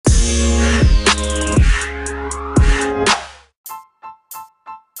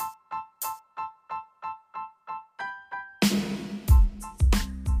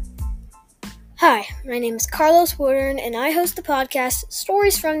My name is Carlos Woodern, and I host the podcast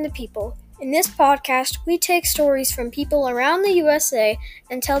Stories from the People. In this podcast, we take stories from people around the USA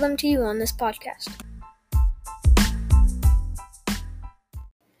and tell them to you on this podcast.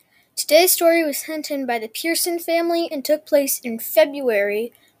 Today's story was sent in by the Pearson family and took place in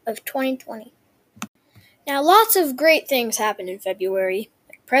February of 2020. Now, lots of great things happened in February,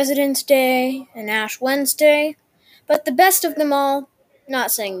 like President's Day and Ash Wednesday, but the best of them all,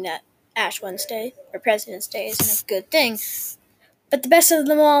 not saying that Ash Wednesday or President's Day isn't a good thing, but the best of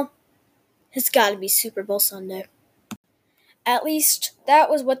them all has got to be Super Bowl Sunday. At least, that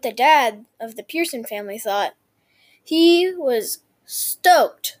was what the dad of the Pearson family thought. He was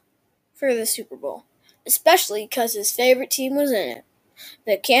stoked for the Super Bowl, especially because his favorite team was in it,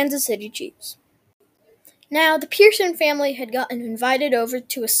 the Kansas City Chiefs. Now, the Pearson family had gotten invited over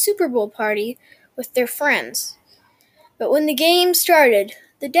to a Super Bowl party with their friends. But when the game started,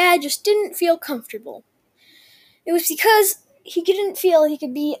 the dad just didn't feel comfortable. It was because he didn't feel he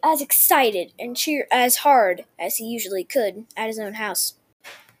could be as excited and cheer as hard as he usually could at his own house.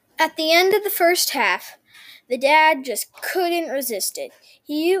 At the end of the first half, the dad just couldn't resist it.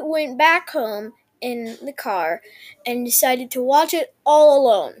 He went back home in the car and decided to watch it all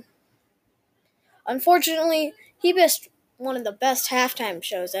alone. Unfortunately, he missed one of the best halftime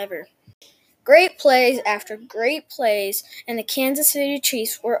shows ever. Great plays after great plays, and the Kansas City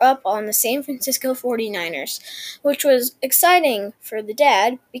Chiefs were up on the San Francisco 49ers, which was exciting for the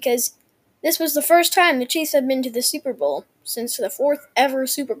dad because this was the first time the Chiefs had been to the Super Bowl since the fourth ever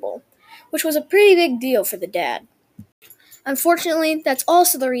Super Bowl, which was a pretty big deal for the dad. Unfortunately, that's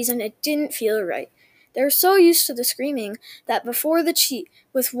also the reason it didn't feel right. They were so used to the screaming that with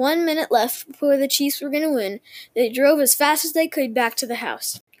 1 minute left before the Chiefs were going to win, they drove as fast as they could back to the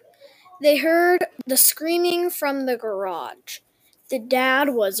house. They heard the screaming from the garage. The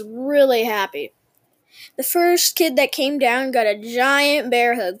dad was really happy. The first kid that came down got a giant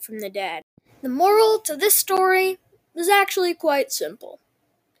bear hug from the dad. The moral to this story is actually quite simple.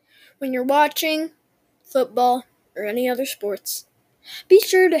 When you're watching football or any other sports, be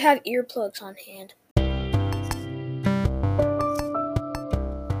sure to have earplugs on hand.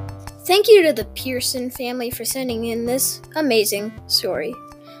 Thank you to the Pearson family for sending in this amazing story.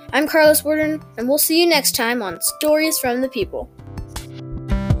 I'm Carlos Woodern, and we'll see you next time on Stories from the People.